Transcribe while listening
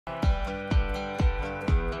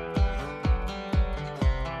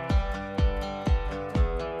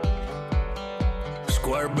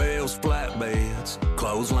square bills, flatbeds,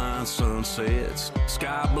 clothesline sunsets,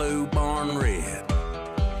 sky blue, barn red.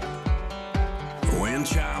 Wind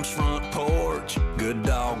chimes, front porch, good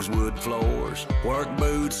dogs, wood floors, work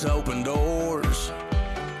boots, open doors,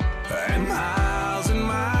 and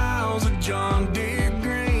miles of John Deere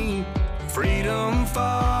green. Freedom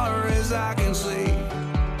far as I can see.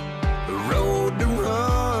 The road to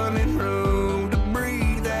run and room to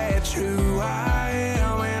breathe. That's who I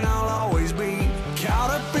am and I'll always be.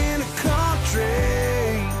 Caught up in the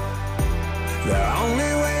country, the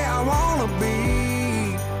only way I wanna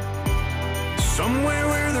be. Somewhere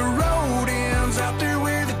where the road ends, out there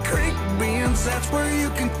where the creek bends. That's where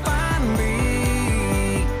you can find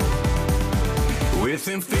me. With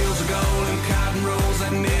them fields of gold and cotton rolls,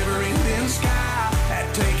 that never-ending sky,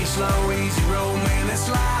 that take it slow, easy road, man, that's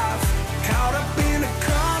life. Caught up in the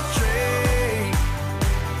country.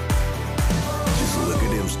 Just look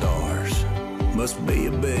at them stars. Must be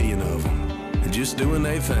a billion of them, just doing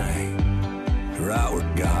their thing, right where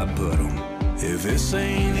God put them. If this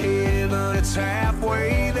ain't heaven, it's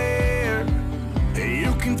halfway there.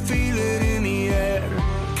 You can feel it in the air.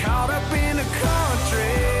 Caught up in the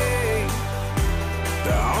country,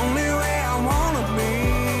 the only way I wanna be.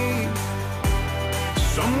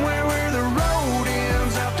 Somewhere where the road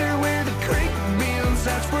ends, out there where the creek bends.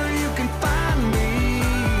 That's where you can find me.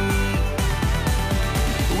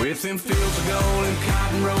 With them fields of gold and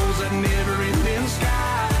cotton rolls, that never-ending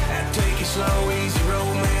sky, that take it slow, easy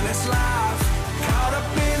road, man, that's life. Caught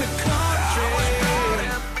up in the country.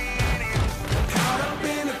 Caught up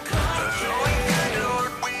in the country.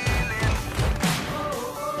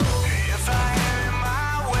 If I have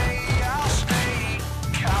my way, I'll stay.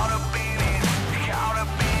 Caught up in it, caught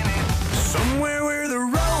up in it. Somewhere where the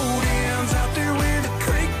road ends, out there where the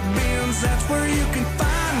creek bends. That's where you can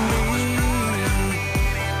find me.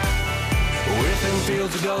 With them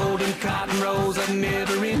fields of gold and cotton rolls, that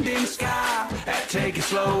never-ending sky, that take it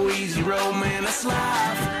slow, easy road, man, that's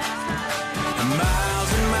life.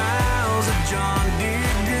 Miles and miles of John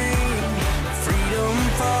Deere green. Freedom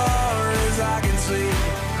far as I can see.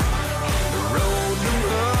 The road to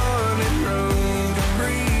run and room to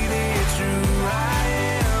breathe. It's who I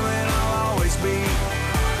am and I'll always be.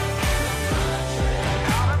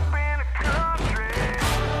 Caught up in the country.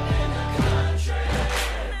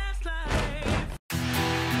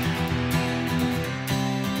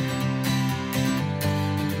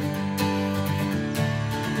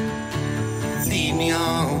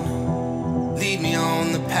 Lead me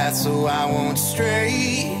on the path so I won't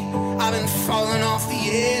stray. I've been falling off the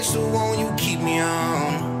edge, so won't you keep me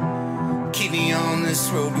on this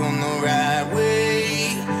road going the right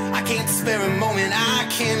way. I can't spare a moment, I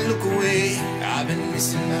can't look away. I've been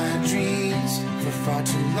missing my dreams for far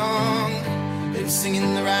too long. Been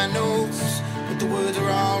singing the right notes, but the words are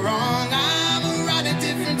all wrong. I'm write a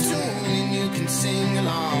different tune and you can sing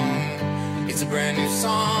along. It's a brand new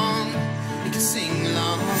song, you can sing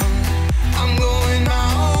along. I'm going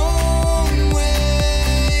my own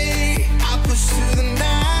way. I push through the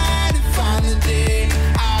night and find the day.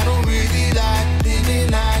 I don't really like living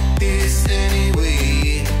like this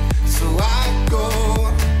anyway, so I go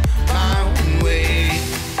my own way.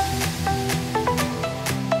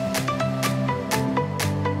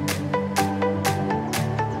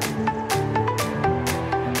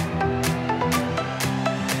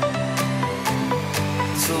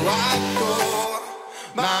 So I go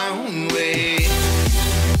my own way.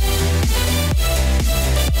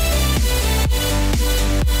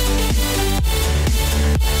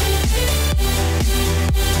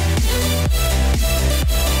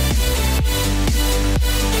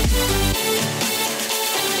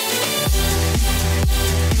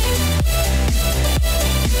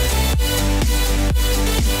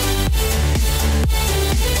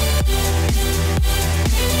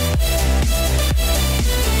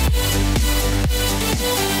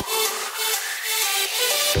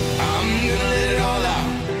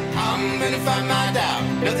 Find my doubt,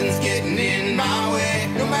 nothing's getting in my way.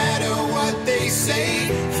 No matter what they say,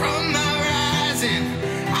 from my rising,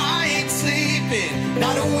 I ain't sleeping.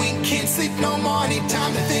 Not a wink, can't sleep no more. Need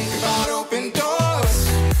time to think about open doors.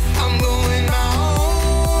 I'm going my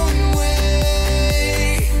own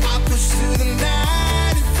way. I push through the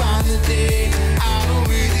night and find the day. I don't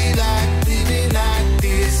really like living like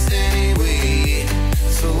this anyway,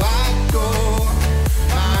 so I go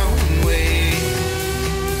my own way.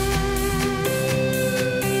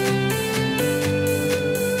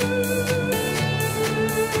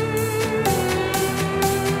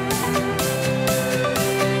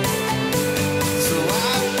 So I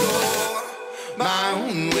go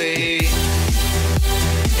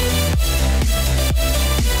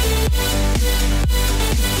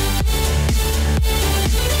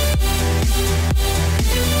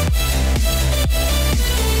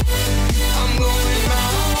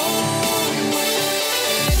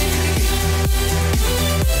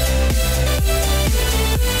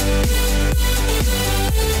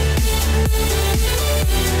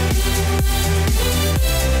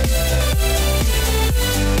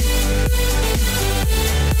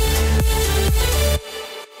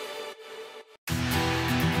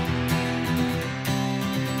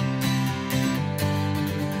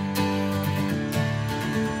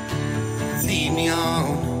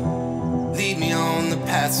Lead me on the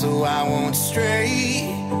path so I won't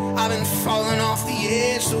stray. I've been falling off the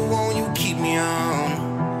edge, so won't you keep me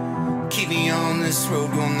on? Keep me on this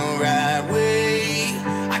road going the right way.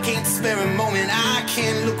 I can't spare a moment, I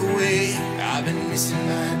can't look away. I've been missing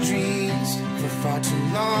my dreams for far too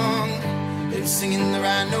long. Been singing the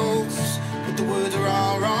right notes, but the words are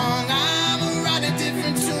all wrong. I'ma write a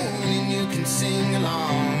different tune and you can sing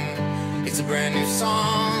along. It's a brand new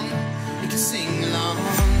song, you can sing along.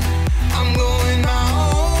 I'm going my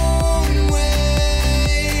own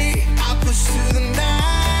way. I push through the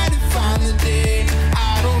night and find the day.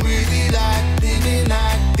 I don't really like living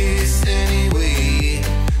like this anyway,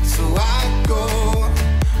 so I go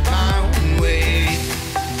my own way.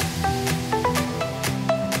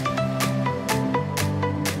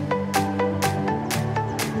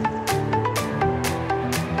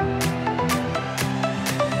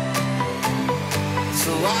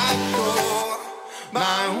 So I go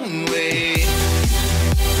my own way.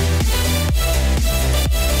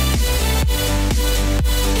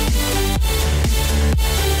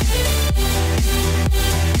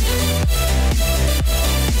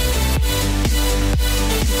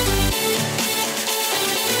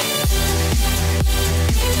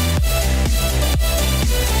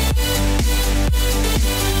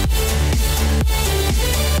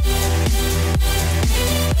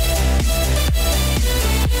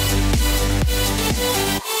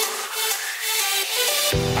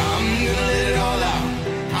 I'm gonna let it all out.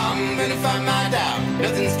 I'm gonna find my doubt.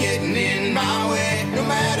 Nothing's getting in my way, no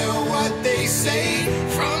matter what they say.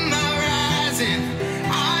 From my rising,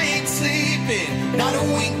 I ain't sleeping. Not a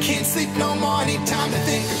wink, can't sleep no more. Need time to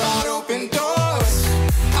think about open doors.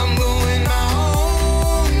 I'm going my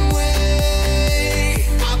own way.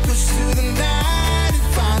 I push through the night and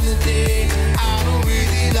find the day. I don't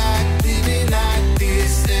really like living like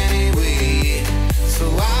this anyway, so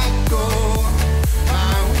I go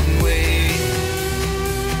my own way.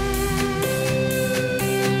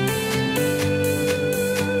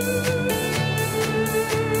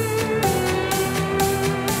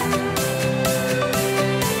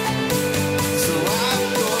 So I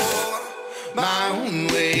go my own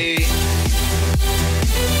way.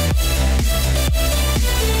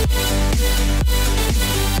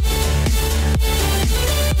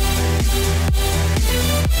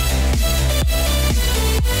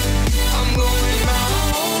 I'm going my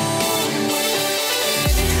own way.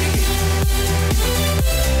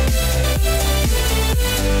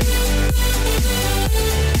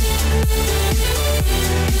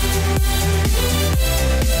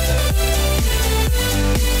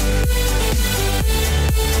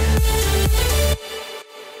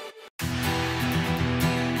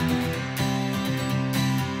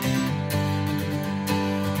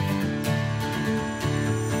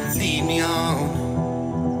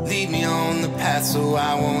 Lead me on the path so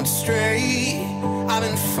I won't stray. I've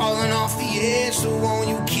been falling off the edge, so won't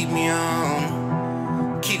you keep me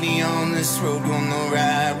on? Keep me on this road going the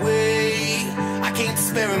right way. I can't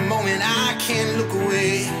spare a moment, I can't look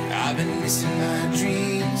away. I've been missing my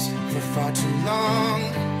dreams for far too long.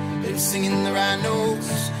 Been singing the right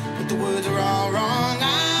notes, but the words are all wrong.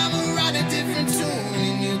 I'ma write a different tune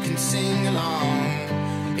and you can sing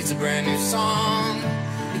along. It's a brand new song,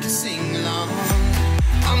 you can sing along.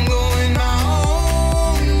 I'm going my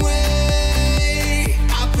own way.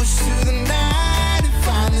 I push through the night and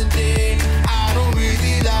find the day. I don't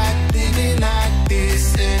really like living like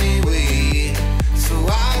this anyway, so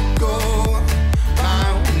I go my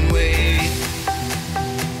own way.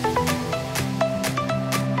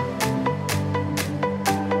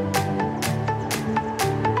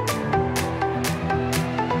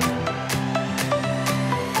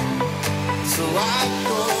 So I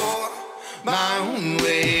go my own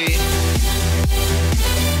way.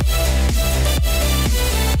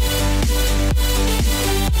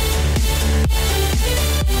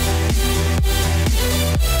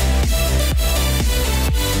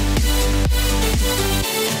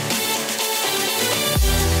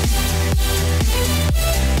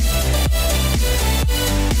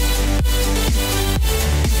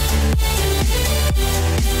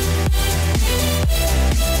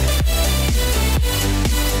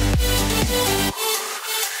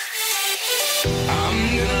 I'm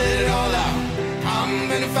gonna let it all out. I'm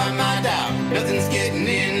gonna find my doubt. Nothing's getting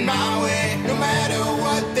in my way, no matter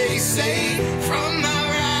what they say. From my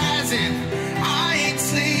rising, I ain't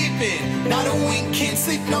sleeping. Not a wink, can't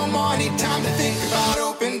sleep no more. Need time to think about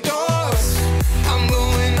open doors. I'm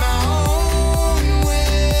going my own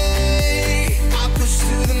way. I push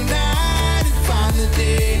through the night and find the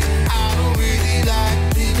day. I don't really like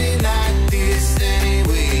living like this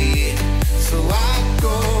anyway, so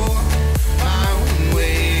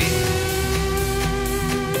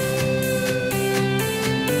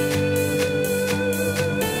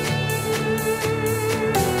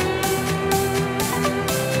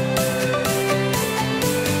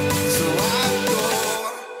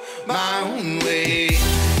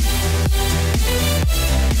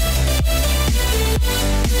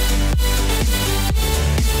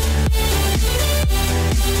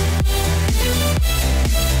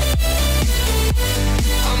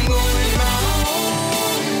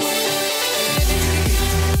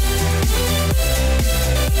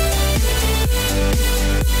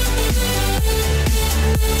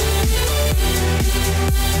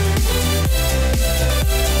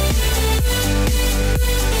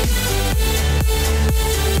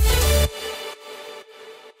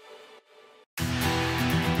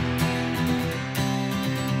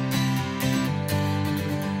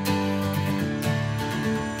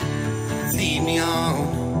Lead me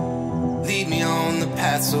on the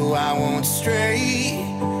path so I won't stray.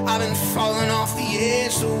 I've been falling off the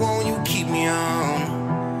edge, so won't you keep me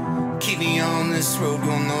on? Keep me on this road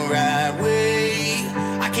going the right way.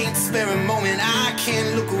 I can't spare a moment, I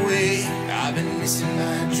can't look away. I've been missing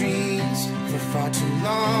my dreams for far too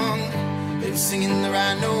long. Been singing the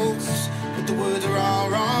right notes, but the words are all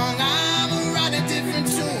wrong. I'ma write a different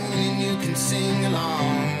tune and you can sing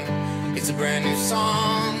along. It's a brand new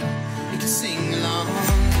song, you can sing along.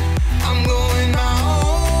 I'm going my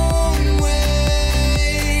own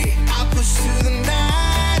way. I push through the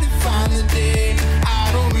night and find the day.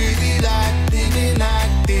 I don't really like living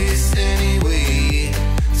like this anyway,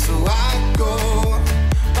 so I go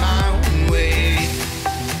my own way.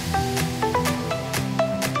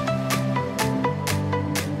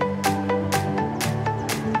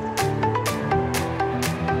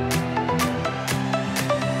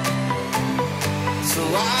 So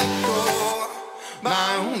I go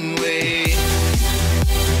my own way.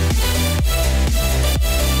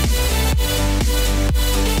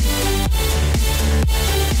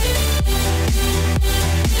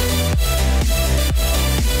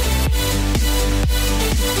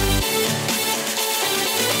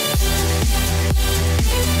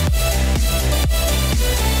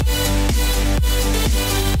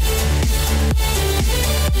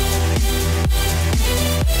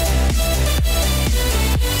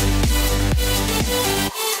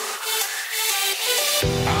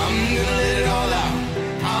 I'm gonna let it all out.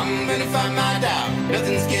 I'm gonna find my doubt.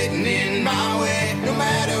 Nothing's getting in my way, no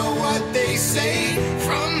matter what they say.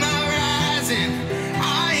 From my rising,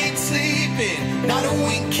 I ain't sleeping. Not a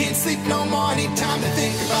wink, can't sleep no more. Need time to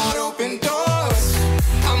think about open doors.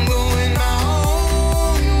 I'm going my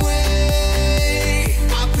own way.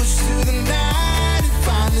 I push through the night and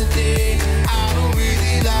find the day. I don't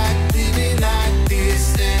really like living like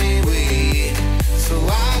this anyway, so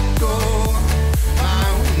I go my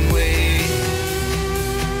own way.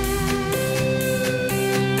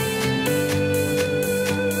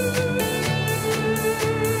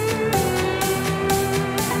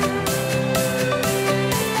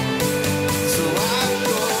 So I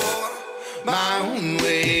go my own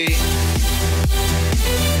way.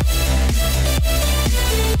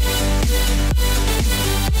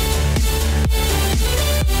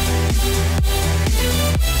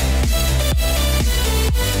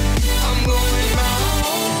 I'm going my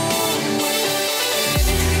own way.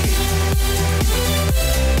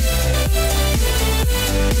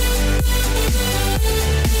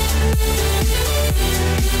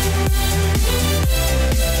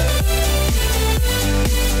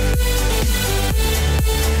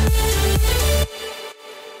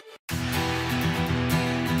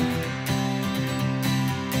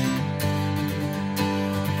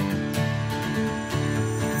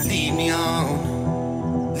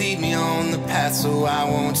 Lead me on the path so I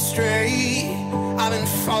won't stray. I've been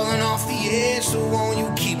falling off the edge, so won't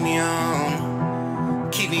you keep me on?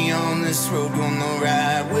 Keep me on this road going the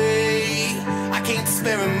right way. I can't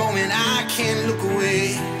spare a moment, I can't look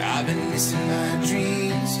away. I've been missing my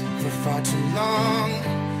dreams for far too long.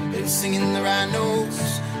 Been singing the right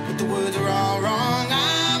notes, but the words are all wrong.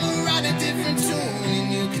 I'ma write a different tune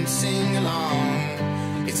and you can sing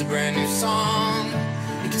along. It's a brand new song,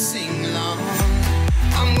 you can sing along.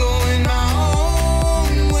 I'm going my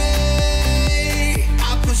own way.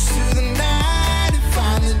 I push through the night and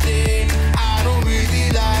find the day. I don't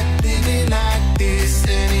really like living like this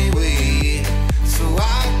anyway, so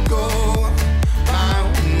I go my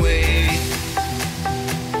own way.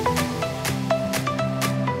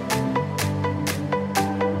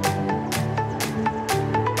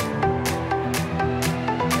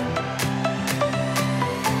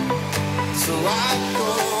 So I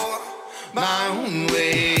go my own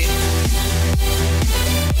way.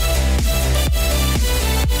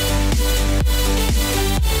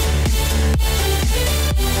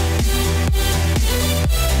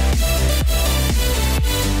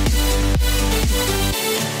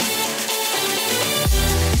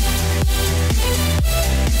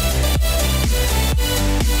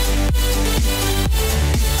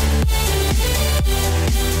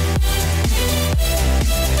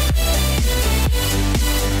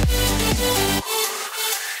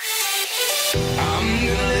 I'm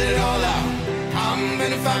gonna let it all out. I'm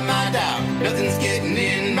gonna find my doubt. Nothing's getting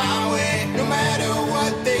in my way, no matter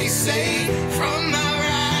what they say. From my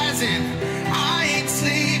rising, I ain't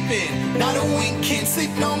sleeping. Not a wink, can't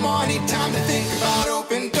sleep no more. Need time to think about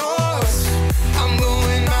open doors. I'm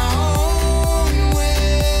going my own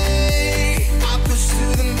way. I push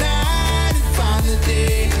through the night and find the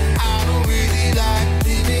day. I don't really like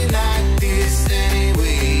living like this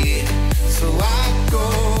anyway, so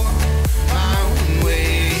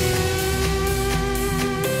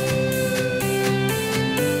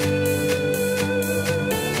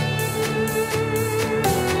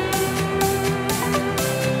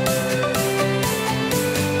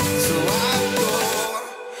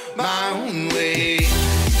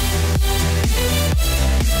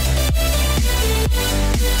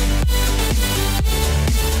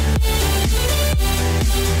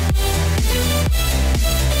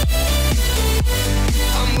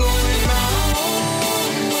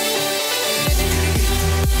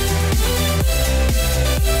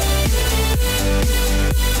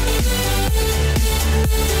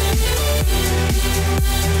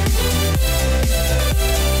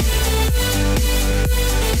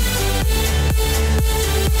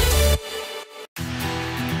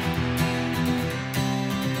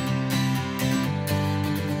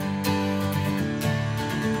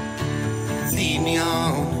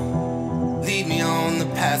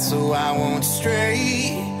path so I won't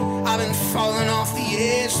stray. I've been falling off the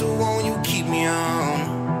edge, so won't you keep me on?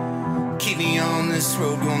 Keep me on this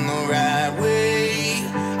road going the right way.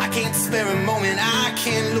 I can't spare a moment, I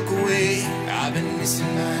can't look away. I've been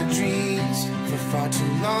missing my dreams for far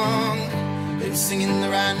too long. Been singing the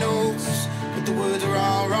right notes, but the words are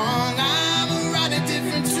all wrong. I'm writing a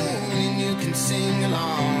different tune and you can sing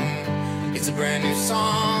along. It's a brand new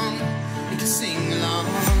song, you can sing along.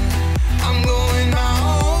 I'm going my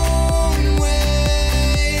own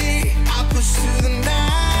way. I push through the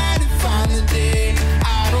night and find the day.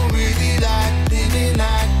 I don't really like living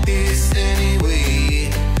like this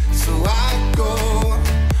anyway, so I go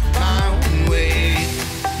my own way.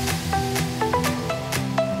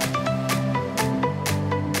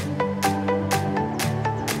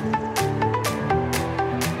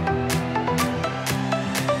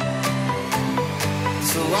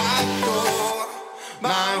 So I go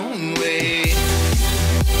my own way.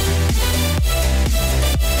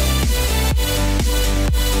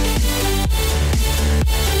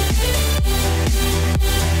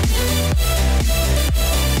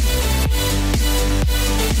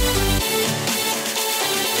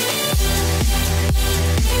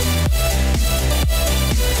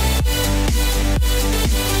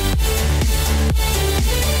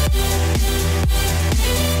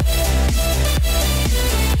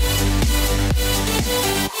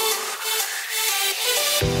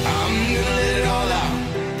 I'm gonna let it all out.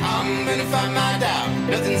 I'm gonna find my doubt.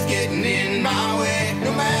 Nothing's getting in my way,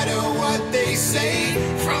 no matter what they say.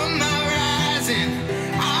 From my rising,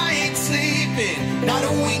 I ain't sleeping. Not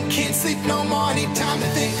a wink, can't sleep no more. Need time to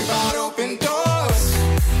think about open doors.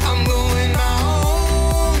 I'm going my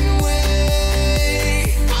own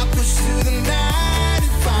way. I push through the night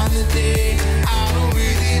and find the day. I don't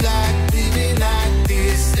really like living like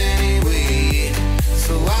this anyway,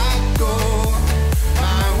 so I go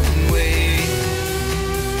my own way.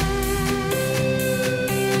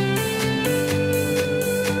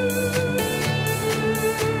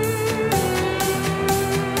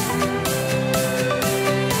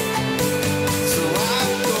 So I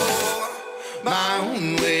go my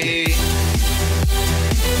own way.